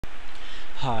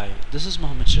Hi, this is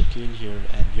Mohammed Shakil here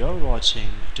and you're watching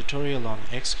a tutorial on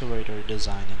excavator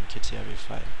design in Catia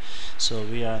V5. So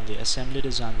we are on the assembly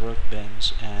design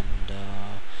workbench and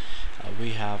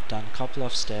we have done a couple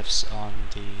of steps on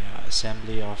the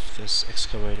assembly of this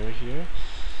excavator here.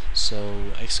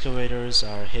 So excavators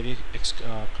are heavy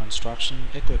construction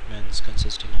equipments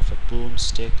consisting of a boom,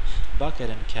 stick, bucket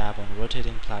and cab on a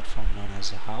rotating platform known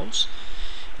as a house,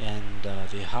 and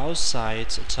the house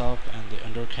sides, top and the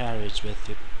undercarriage with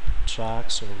the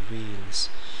tracks or wheels.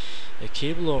 A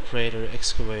cable operator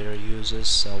excavator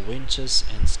uses winches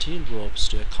and steel ropes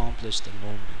to accomplish the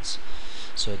movements.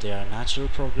 So they are natural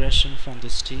progression from the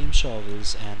steam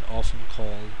shovels and often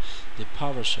called the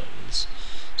power shovels.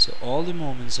 So all the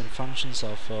movements and functions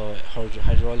of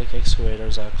hydraulic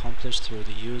excavators are accomplished through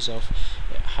the use of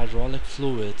hydraulic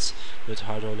fluids with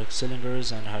hydraulic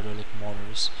cylinders and hydraulic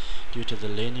motors. Due to the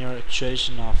linear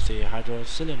actuation of the hydraulic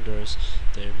cylinders,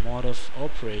 their mode of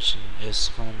operation is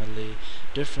fundamentally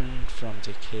different from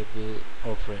the cable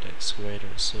operated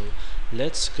excavators. So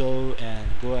let's go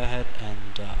ahead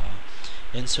and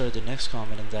insert the next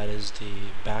component, and that is the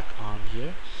back arm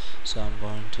here. So I'm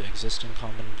going to existing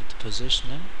component with the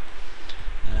positioning,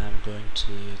 and I'm going to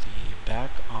the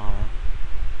back arm.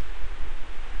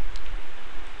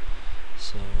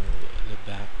 So the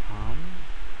back arm,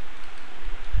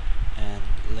 and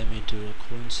let me do a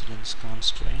coincidence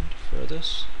constraint for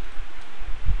this,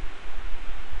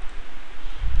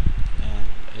 and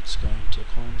it's going to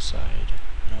coincide,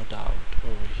 no doubt,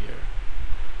 over here.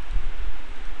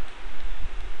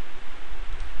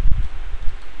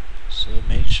 So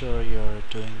make sure you're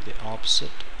doing the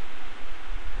opposite,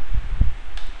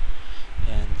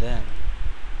 and then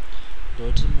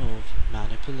go to move,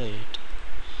 manipulate,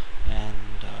 and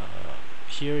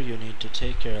here you need to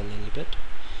take care a little bit.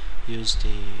 Use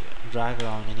the drag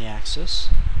around any axis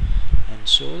and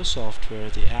show the software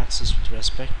the axis with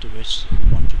respect to which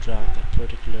you want to drag that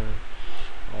particular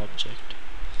object.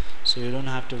 So you don't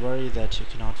have to worry that you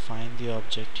cannot find the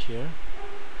object here.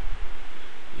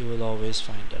 You will always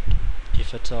find it.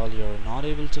 If at all you're not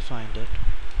able to find it,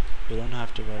 you don't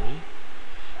have to worry.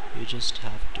 You just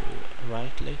have to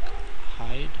right click,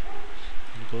 hide,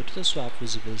 and go to the swap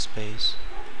visible space,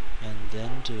 and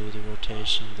then do the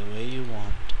rotation the way you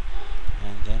want,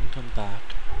 and then come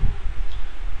back,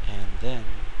 and then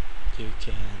you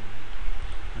can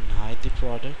unhide the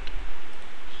product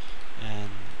and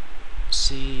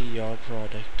see your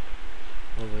product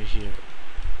over here.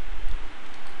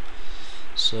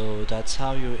 So that's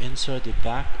how you insert the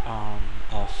back arm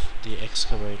of the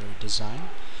excavator design.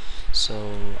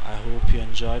 So I hope you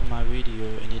enjoyed my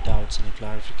video. Any doubts, any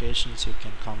clarifications, you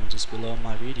can comment just below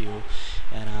my video,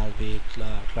 and I'll be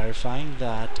clarifying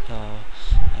that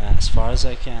as far as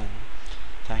I can.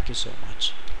 Thank you so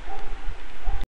much.